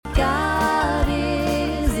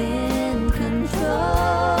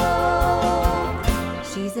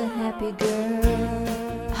happy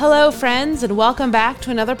girl. Hello, friends, and welcome back to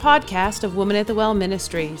another podcast of Woman at the Well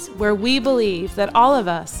Ministries, where we believe that all of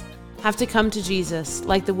us have to come to Jesus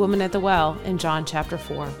like the woman at the well in John chapter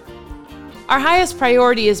 4. Our highest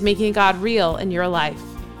priority is making God real in your life.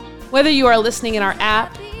 Whether you are listening in our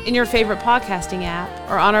app, in your favorite podcasting app,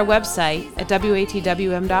 or on our website at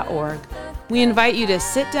watwm.org, we invite you to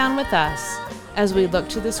sit down with us as we look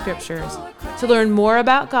to the scriptures to learn more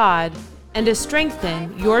about God and to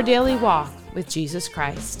strengthen your daily walk with Jesus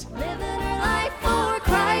Christ. Living her life for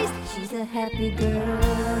Christ. She's a happy girl.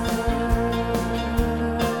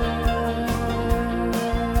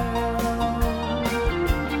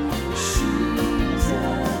 She's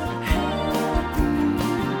a happy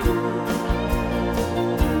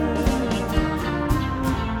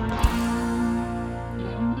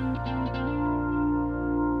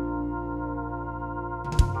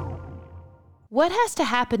What has to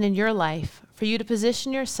happen in your life for you to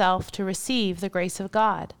position yourself to receive the grace of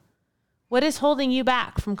God? What is holding you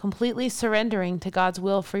back from completely surrendering to God's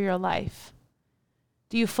will for your life?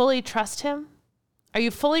 Do you fully trust Him? Are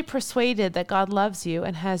you fully persuaded that God loves you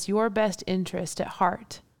and has your best interest at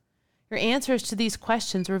heart? Your answers to these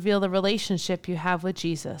questions reveal the relationship you have with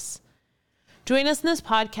Jesus. Join us in this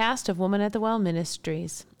podcast of Woman at the Well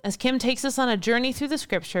Ministries as Kim takes us on a journey through the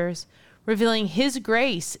scriptures, revealing His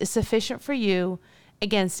grace is sufficient for you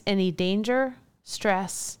against any danger,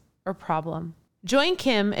 stress, or problem. Join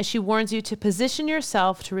Kim as she warns you to position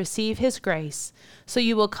yourself to receive His grace so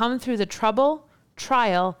you will come through the trouble,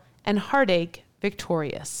 trial, and heartache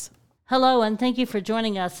victorious. Hello, and thank you for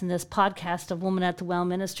joining us in this podcast of Woman at the Well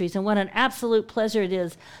Ministries. And what an absolute pleasure it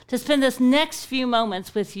is to spend this next few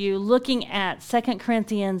moments with you looking at 2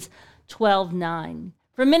 Corinthians 12:9.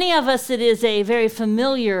 For many of us, it is a very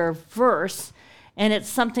familiar verse, and it's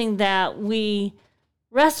something that we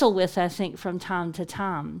wrestle with, I think, from time to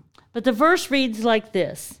time. But the verse reads like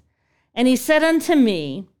this: "And he said unto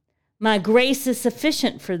me, My grace is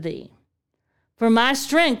sufficient for thee, for my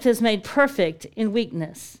strength is made perfect in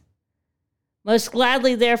weakness. Most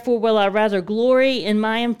gladly, therefore, will I rather glory in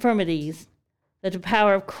my infirmities, that the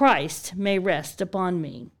power of Christ may rest upon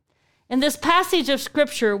me." In this passage of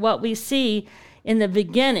Scripture, what we see in the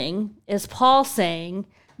beginning is Paul saying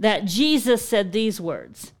that Jesus said these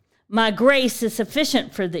words: "My grace is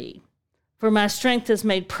sufficient for thee, for my strength is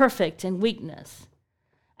made perfect in weakness."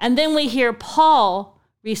 And then we hear Paul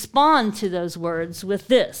respond to those words with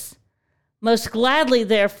this: "Most gladly,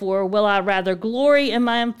 therefore, will I rather glory in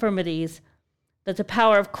my infirmities, that the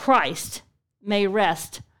power of Christ may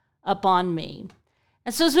rest upon me."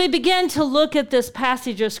 And so as we begin to look at this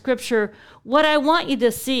passage of Scripture, what I want you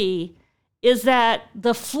to see is that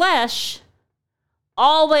the flesh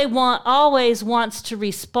always wants to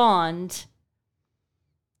respond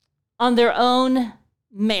on their own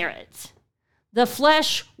merit. The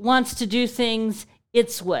flesh wants to do things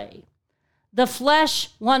its way. The flesh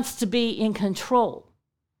wants to be in control.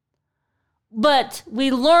 But we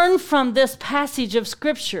learn from this passage of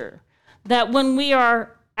Scripture that when we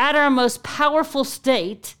are at our most powerful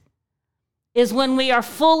state is when we are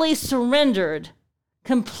fully surrendered,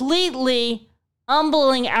 completely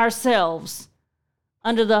humbling ourselves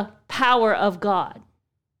under the power of God.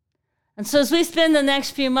 And so as we spend the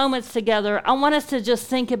next few moments together, I want us to just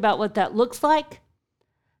think about what that looks like,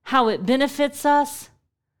 how it benefits us,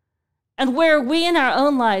 and where we in our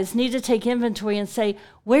own lives need to take inventory and say,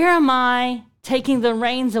 where am I taking the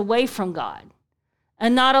reins away from God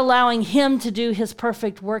and not allowing Him to do His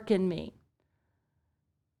perfect work in me?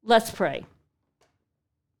 Let's pray.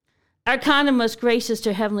 Our kind and most gracious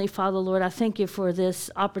dear Heavenly Father, Lord, I thank you for this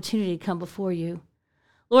opportunity to come before you.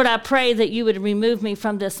 Lord, I pray that you would remove me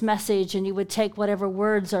from this message and you would take whatever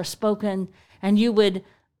words are spoken and you would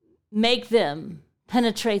make them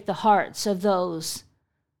penetrate the hearts of those,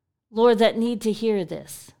 Lord, that need to hear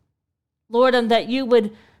this. Lord, and that you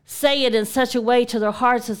would say it in such a way to their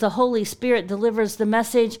hearts as the Holy Spirit delivers the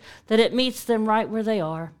message that it meets them right where they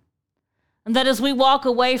are. And that as we walk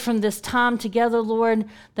away from this time together, Lord,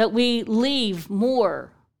 that we leave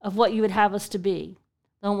more of what you would have us to be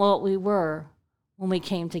than what we were when we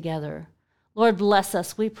came together. Lord, bless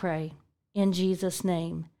us, we pray. In Jesus'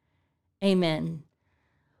 name, amen.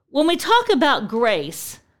 When we talk about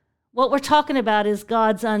grace, what we're talking about is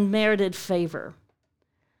God's unmerited favor.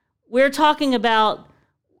 We're talking about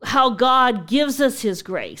how God gives us His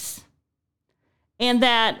grace. And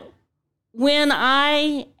that when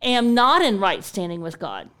I am not in right standing with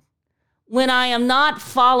God, when I am not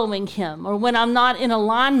following Him, or when I'm not in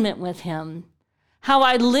alignment with Him, how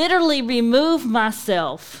I literally remove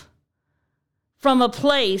myself from a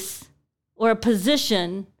place or a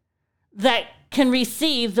position that can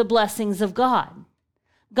receive the blessings of God.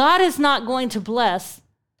 God is not going to bless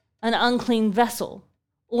an unclean vessel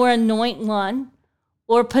or anoint one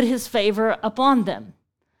or put his favor upon them.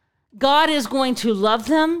 God is going to love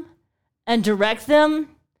them and direct them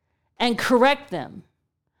and correct them.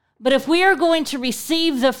 But if we are going to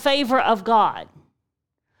receive the favor of God,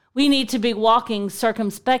 we need to be walking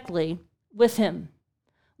circumspectly with him.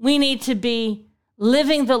 We need to be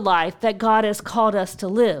living the life that God has called us to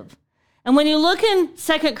live. And when you look in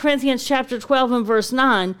 2 Corinthians chapter 12 and verse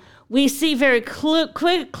 9, we see very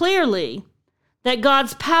clearly that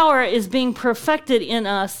God's power is being perfected in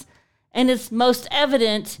us, and it's most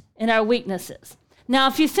evident in our weaknesses. Now,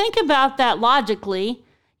 if you think about that logically,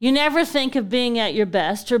 you never think of being at your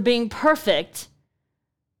best or being perfect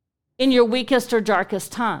in your weakest or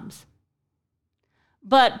darkest times.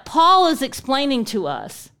 But Paul is explaining to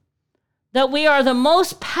us that we are the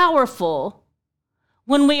most powerful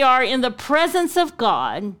when we are in the presence of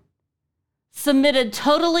God, submitted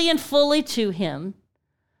totally and fully to him,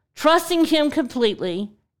 trusting him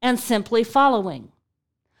completely, and simply following.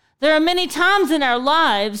 There are many times in our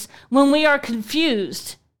lives when we are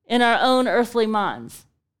confused in our own earthly minds.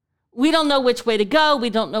 We don't know which way to go. We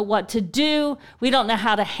don't know what to do. We don't know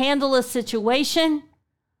how to handle a situation.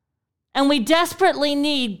 And we desperately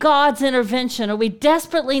need God's intervention, or we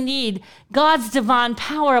desperately need God's divine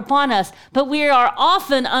power upon us. But we are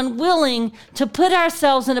often unwilling to put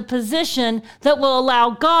ourselves in a position that will allow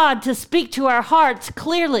God to speak to our hearts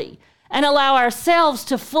clearly and allow ourselves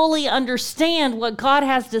to fully understand what God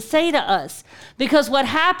has to say to us. Because what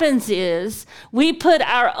happens is we put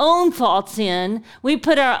our own thoughts in, we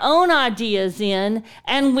put our own ideas in,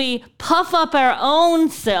 and we puff up our own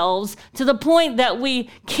selves to the point that we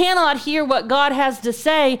cannot hear what God has to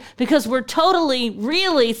say because we're totally,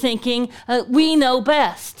 really thinking we know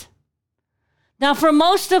best. Now, for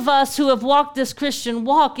most of us who have walked this Christian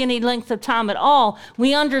walk any length of time at all,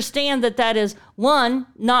 we understand that that is, one,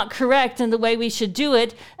 not correct in the way we should do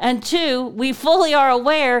it, and two, we fully are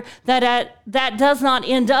aware that that does not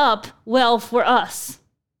end up well for us.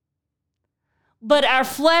 But our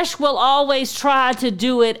flesh will always try to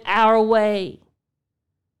do it our way.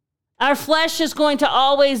 Our flesh is going to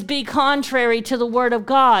always be contrary to the Word of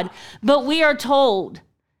God, but we are told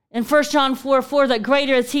in 1 John 4:4, that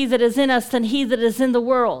greater is he that is in us than he that is in the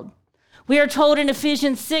world. We are told in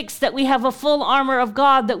Ephesians 6 that we have a full armor of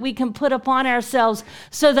God that we can put upon ourselves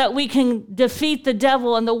so that we can defeat the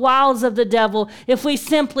devil and the wiles of the devil if we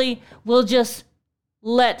simply will just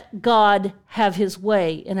let God have his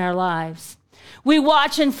way in our lives. We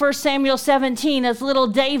watch in 1 Samuel 17 as little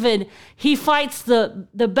David, he fights the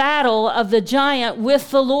battle of the giant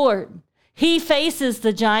with the Lord. He faces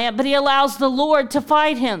the giant, but he allows the Lord to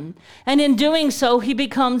fight him. And in doing so, he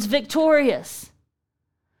becomes victorious.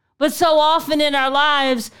 But so often in our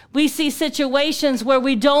lives, we see situations where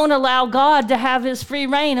we don't allow God to have his free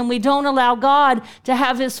reign, and we don't allow God to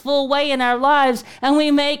have his full way in our lives, and we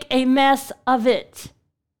make a mess of it.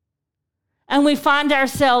 And we find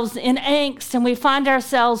ourselves in angst, and we find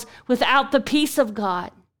ourselves without the peace of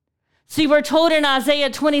God. See, we're told in Isaiah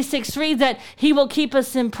 26:3 that he will keep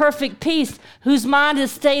us in perfect peace, whose mind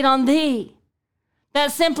is stayed on thee.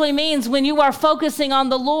 That simply means when you are focusing on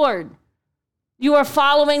the Lord, you are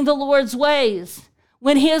following the Lord's ways.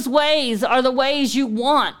 When his ways are the ways you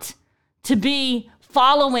want to be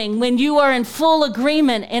following, when you are in full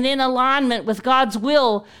agreement and in alignment with God's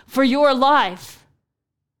will for your life,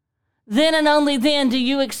 then and only then do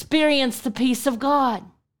you experience the peace of God.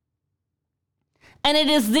 And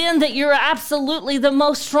it is then that you're absolutely the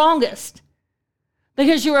most strongest,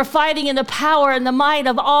 because you are fighting in the power and the might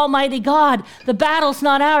of Almighty God. The battle's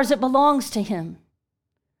not ours, it belongs to him.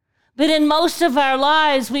 But in most of our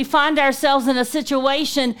lives, we find ourselves in a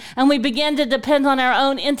situation and we begin to depend on our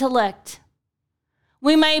own intellect.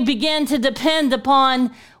 We may begin to depend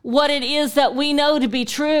upon what it is that we know to be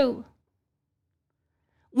true.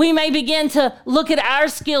 We may begin to look at our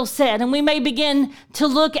skill set, and we may begin to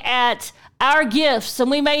look at our gifts, and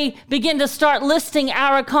we may begin to start listing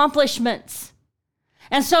our accomplishments.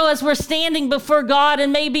 And so as we're standing before God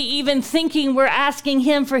and maybe even thinking we're asking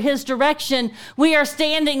him for his direction, we are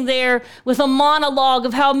standing there with a monologue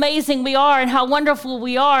of how amazing we are and how wonderful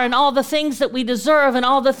we are and all the things that we deserve and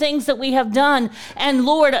all the things that we have done. And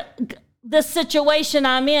Lord, this situation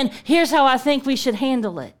I'm in, here's how I think we should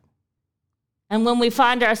handle it. And when we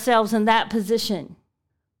find ourselves in that position,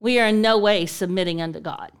 we are in no way submitting unto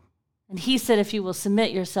God. And he said, if you will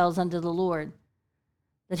submit yourselves unto the Lord,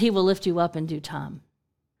 that he will lift you up in due time.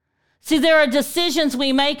 See, there are decisions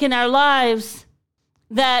we make in our lives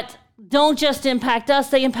that don't just impact us,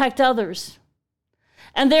 they impact others.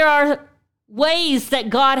 And there are ways that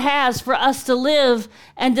God has for us to live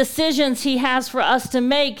and decisions he has for us to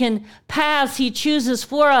make and paths he chooses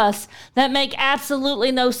for us that make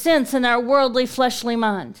absolutely no sense in our worldly, fleshly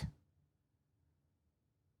mind.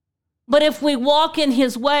 But if we walk in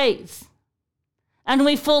his ways and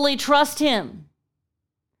we fully trust him,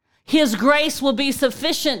 his grace will be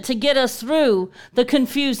sufficient to get us through the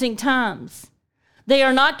confusing times. They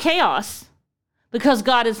are not chaos, because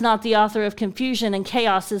God is not the author of confusion and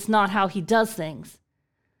chaos is not how he does things.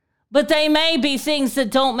 But they may be things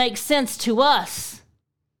that don't make sense to us.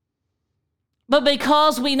 But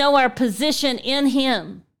because we know our position in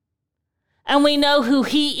him and we know who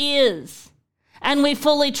he is and we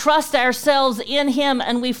fully trust ourselves in him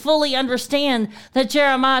and we fully understand that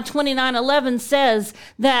Jeremiah 29:11 says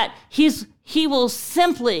that he will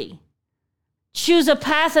simply choose a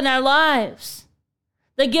path in our lives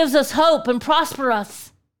that gives us hope and prosper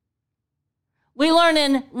us. We learn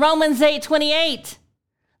in Romans 8:28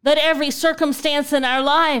 that every circumstance in our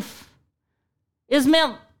life is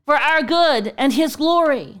meant for our good and his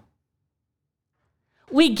glory.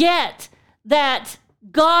 We get that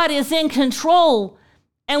God is in control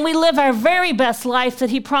and we live our very best life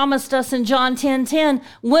that he promised us in John 10:10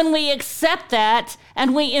 when we accept that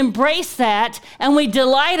and we embrace that and we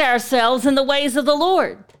delight ourselves in the ways of the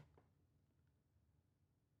Lord.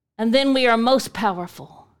 And then we are most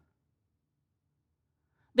powerful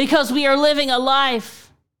because we are living a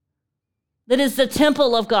life that is the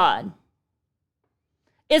temple of God.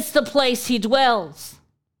 It's the place he dwells.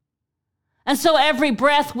 And so every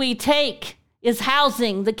breath we take is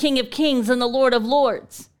housing the King of Kings and the Lord of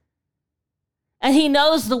Lords. And he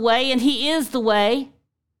knows the way and he is the way.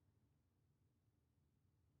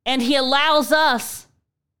 And he allows us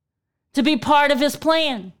to be part of his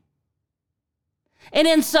plan. And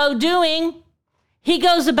in so doing, he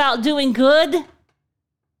goes about doing good.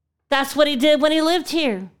 That's what he did when he lived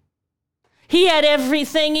here. He had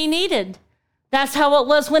everything he needed. That's how it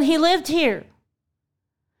was when he lived here.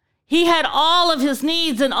 He had all of his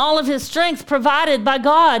needs and all of his strength provided by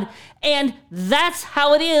God. And that's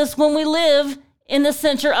how it is when we live in the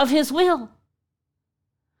center of his will.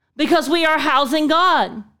 Because we are housing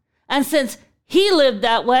God. And since he lived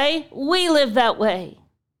that way, we live that way.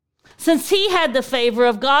 Since he had the favor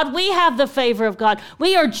of God, we have the favor of God.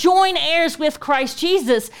 We are joint heirs with Christ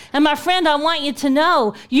Jesus. And my friend, I want you to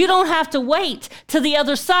know, you don't have to wait to the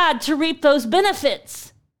other side to reap those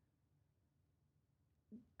benefits.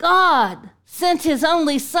 God sent his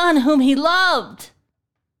only son whom he loved.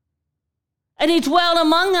 And he dwelled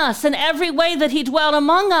among us in every way that he dwelled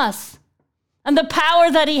among us. And the power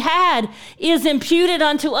that he had is imputed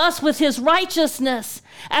unto us with his righteousness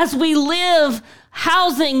as we live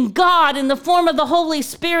housing God in the form of the Holy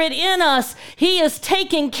Spirit in us. He is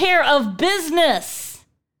taking care of business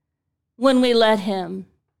when we let him.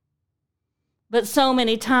 But so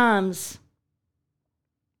many times,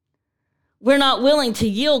 we're not willing to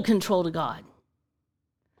yield control to God.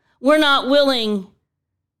 We're not willing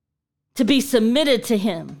to be submitted to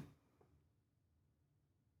him.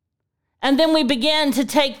 And then we begin to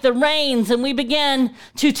take the reins and we begin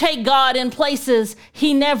to take God in places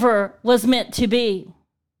he never was meant to be.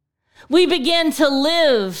 We begin to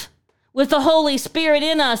live with the Holy Spirit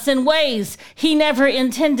in us in ways he never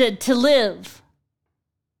intended to live.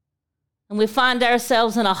 And we find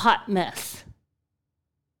ourselves in a hot mess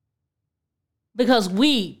because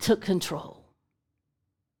we took control.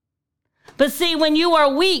 But see, when you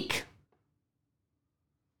are weak,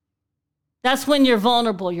 that's when you're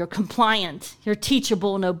vulnerable, you're compliant, you're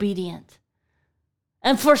teachable and obedient.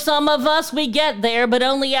 And for some of us, we get there, but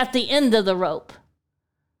only at the end of the rope.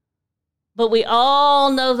 But we all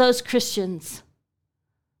know those Christians,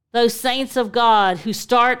 those saints of God who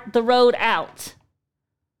start the road out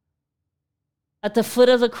at the foot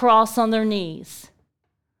of the cross on their knees,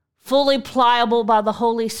 fully pliable by the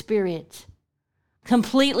Holy Spirit,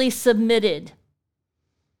 completely submitted,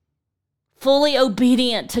 fully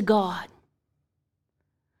obedient to God.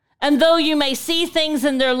 And though you may see things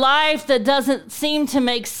in their life that doesn't seem to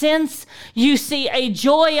make sense, you see a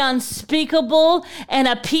joy unspeakable and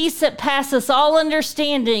a peace that passes all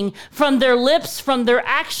understanding from their lips, from their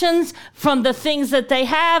actions, from the things that they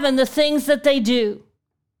have and the things that they do.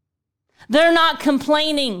 They're not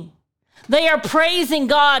complaining. They are praising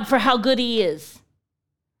God for how good he is.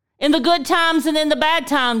 in the good times and in the bad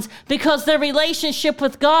times, because their relationship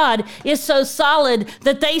with God is so solid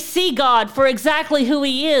that they see God for exactly who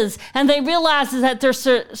he is. And they realize that their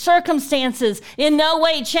circumstances in no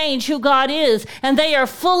way change who God is. And they are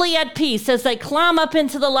fully at peace as they climb up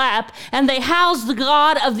into the lap and they house the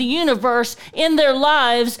God of the universe in their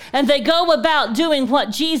lives. And they go about doing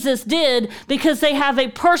what Jesus did because they have a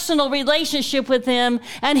personal relationship with him.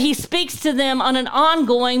 And he speaks to them on an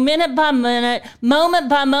ongoing, minute by minute, moment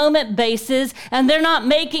by moment basis, and they're not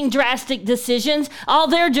making drastic decisions. All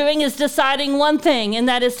they're doing is deciding one thing, and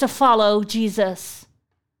that is to follow Jesus.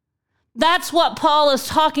 That's what Paul is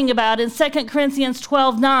talking about in 2 Corinthians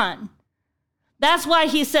 12:9. That's why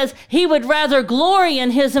he says he would rather glory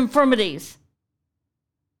in his infirmities.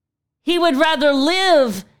 He would rather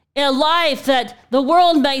live a life that the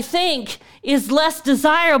world may think is less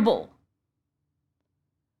desirable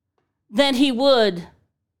than he would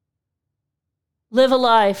live a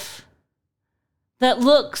life that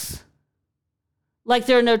looks like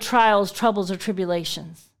there are no trials, troubles, or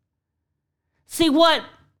tribulations. See, what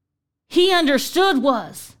he understood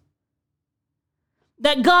was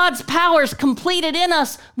that God's power is completed in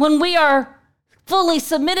us when we are fully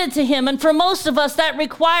submitted to him. And for most of us, that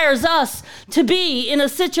requires us to be in a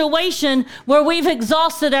situation where we've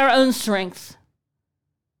exhausted our own strength.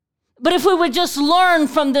 But if we would just learn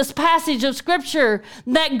from this passage of Scripture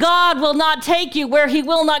that God will not take you where he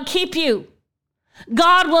will not keep you.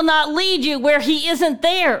 God will not lead you where he isn't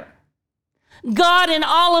there. God in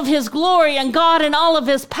all of his glory and God in all of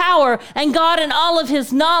his power and God in all of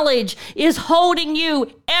his knowledge is holding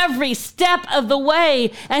you every step of the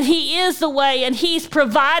way, and he is the way, and he's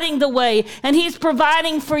providing the way, and he's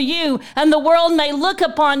providing for you. And the world may look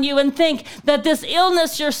upon you and think that this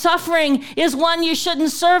illness you're suffering is one you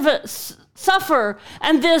shouldn't suffer,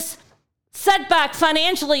 and this setback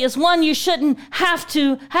financially is one you shouldn't have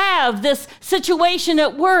to have. This situation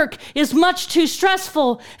at work is much too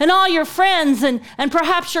stressful, and all your friends and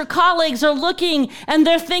perhaps your colleagues are looking and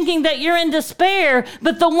they're thinking that you're in despair.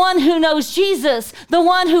 But the one who knows Jesus, the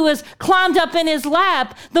one who has climbed up in his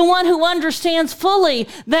lap, the one who understands fully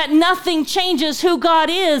that nothing changes who God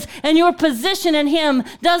is, and your position in him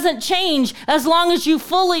doesn't change as long as you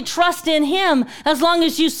fully trust in him, as long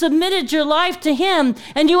as you submitted your life to him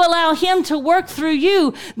and you allow him to work through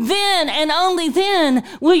you, then and only then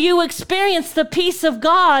will you experience the peace of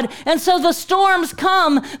God. And so the storms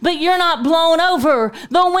come, but you're not blown over.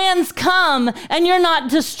 The winds come and you're not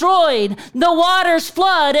destroyed. The waters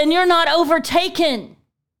flood and you're not overtaken.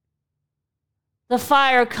 The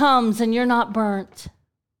fire comes and you're not burnt.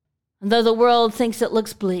 And though the world thinks it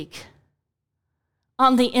looks bleak,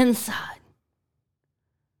 on the inside,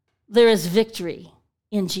 there is victory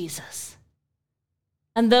in Jesus.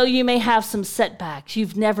 And though you may have some setbacks,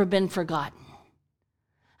 you've never been forgotten.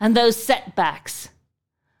 And those setbacks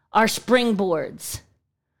are springboards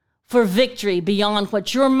for victory beyond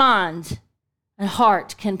what your mind and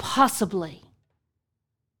heart can possibly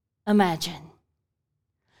imagine.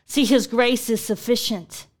 See, his grace is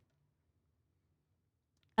sufficient.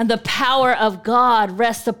 And the power of God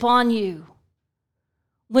rests upon you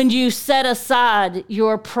when you set aside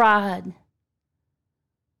your pride,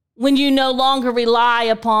 when you no longer rely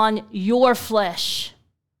upon your flesh,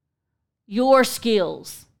 your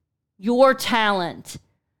skills, your talent,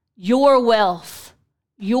 your wealth,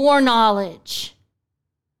 your knowledge,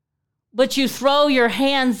 but you throw your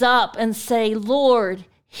hands up and say, Lord,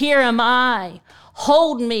 here am I.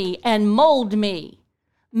 Hold me and mold me.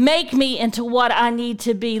 Make me into what I need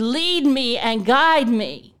to be. Lead me and guide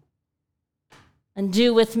me. And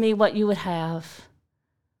do with me what you would have.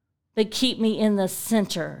 But keep me in the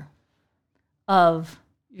center of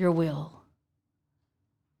your will.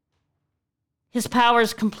 His power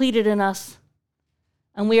is completed in us,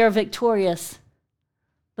 and we are victorious,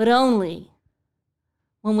 but only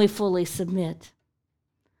when we fully submit.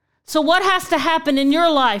 So what has to happen in your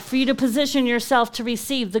life for you to position yourself to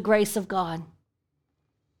receive the grace of God?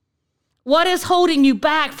 What is holding you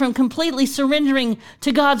back from completely surrendering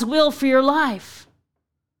to God's will for your life?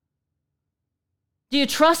 Do you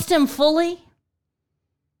trust him fully?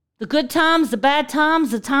 The good times, the bad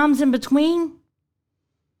times, the times in between?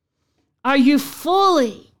 Are you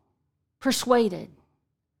fully persuaded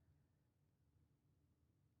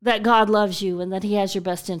that God loves you and that he has your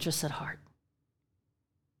best interests at heart?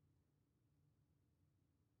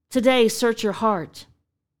 Today, search your heart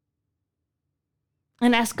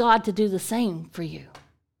and ask God to do the same for you.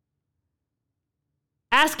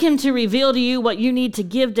 Ask him to reveal to you what you need to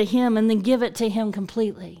give to him, and then give it to him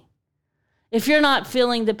completely. If you're not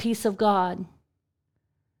feeling the peace of God,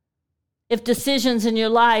 if decisions in your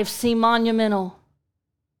life seem monumental,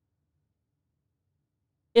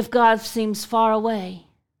 if God seems far away.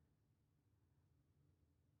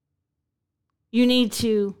 You need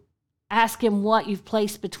to ask him what you've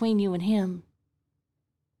placed between you and him.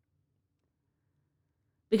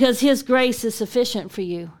 Because his grace is sufficient for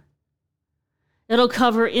you. It'll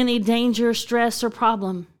cover any danger, stress, or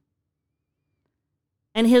problem.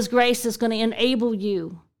 And his grace is going to enable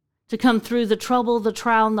you to come through the trouble, the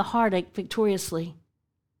trial, and the heartache victoriously.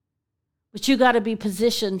 But you got to be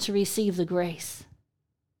positioned to receive the grace.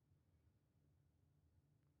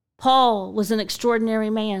 Paul was an extraordinary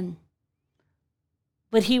man,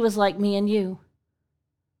 but he was like me and you.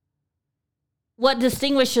 What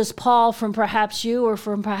distinguishes Paul from perhaps you or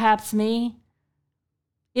from perhaps me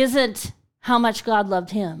isn't how much God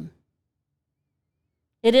loved him.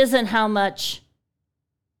 It isn't how much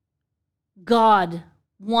God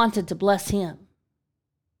wanted to bless him.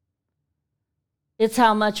 It's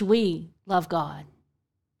how much we love God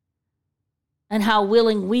and how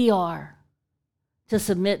willing we are to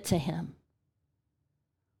submit to him.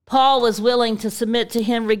 Paul was willing to submit to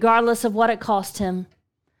him regardless of what it cost him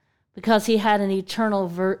because he had an eternal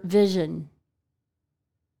vision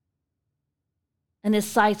and his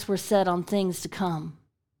sights were set on things to come.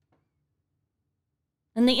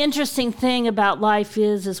 And the interesting thing about life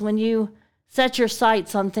is when you set your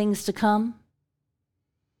sights on things to come,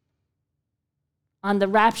 on the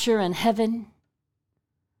rapture in heaven,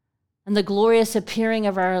 and the glorious appearing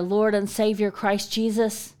of our Lord and Savior Christ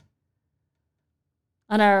Jesus,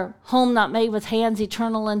 on our home not made with hands,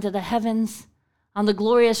 eternal into the heavens, on the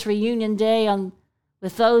glorious reunion day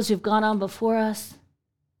with those who've gone on before us.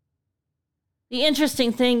 The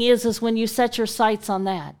interesting thing is when you set your sights on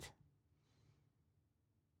that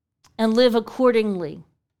and live accordingly,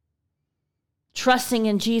 trusting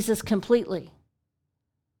in Jesus completely,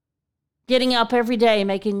 getting up every day,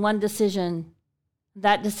 making one decision.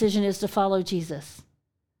 That decision is to follow Jesus.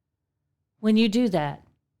 When you do that,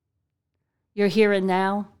 your here and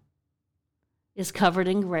now is covered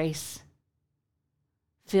in grace,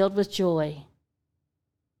 filled with joy,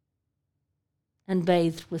 and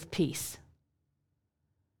bathed with peace.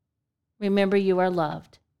 Remember, you are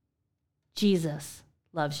loved. Jesus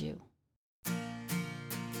loves you.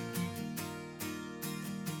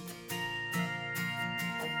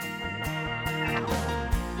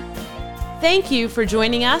 Thank you for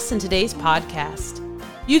joining us in today's podcast.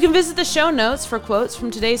 You can visit the show notes for quotes from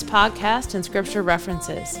today's podcast and scripture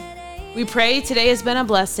references. We pray today has been a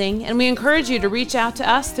blessing, and we encourage you to reach out to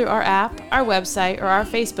us through our app, our website, or our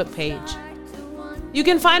Facebook page. You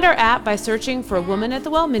can find our app by searching for Woman at the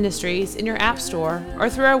Well Ministries in your app store or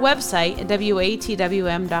through our website at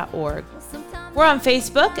watwm.org. We're on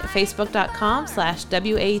Facebook at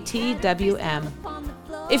facebook.com/watwm.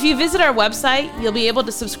 If you visit our website, you'll be able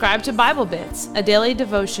to subscribe to Bible Bits, a daily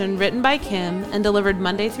devotion written by Kim and delivered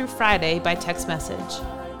Monday through Friday by text message.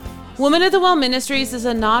 Woman at the Well Ministries is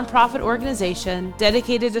a nonprofit organization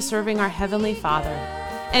dedicated to serving our Heavenly Father,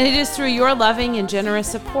 and it is through your loving and generous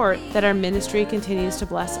support that our ministry continues to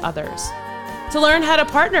bless others. To learn how to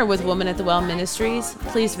partner with Woman at the Well Ministries,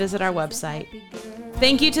 please visit our website.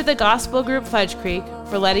 Thank you to the gospel group Fudge Creek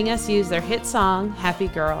for letting us use their hit song, Happy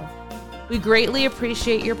Girl. We greatly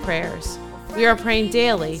appreciate your prayers. We are praying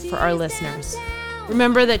daily for our listeners.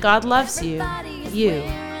 Remember that God loves you. You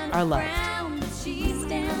are loved. She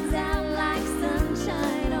stands out like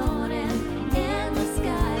sunshine on an endless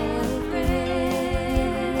sky of gray.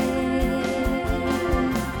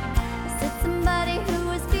 I said somebody who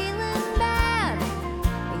was feeling bad,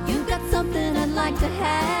 you got something I'd like to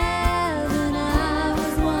have, and I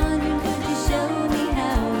was wondering, could you show me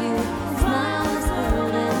how you smile this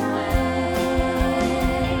world away?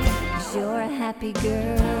 'Cause you're a happy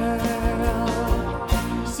girl.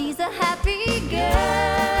 She's a happy girl.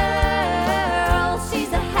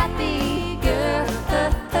 She's a happy girl.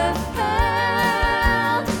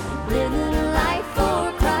 Living a life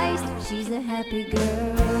for Christ. She's a happy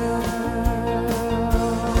girl.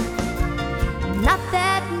 Not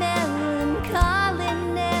that melancholy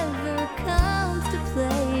never comes to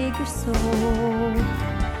plague her soul.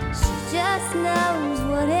 She just knows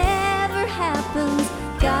whatever happens,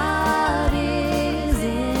 God is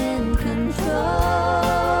in control.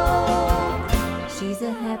 She's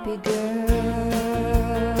a happy girl.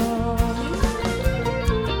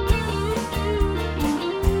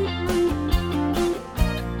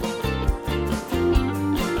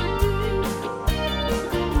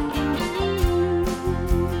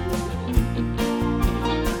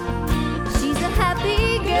 She's a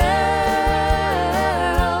happy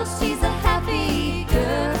girl. She's a happy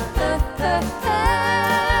girl.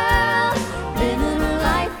 Living a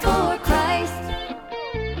life for Christ.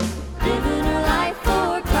 Living a life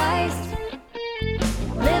for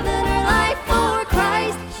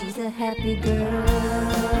happy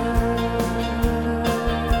girl.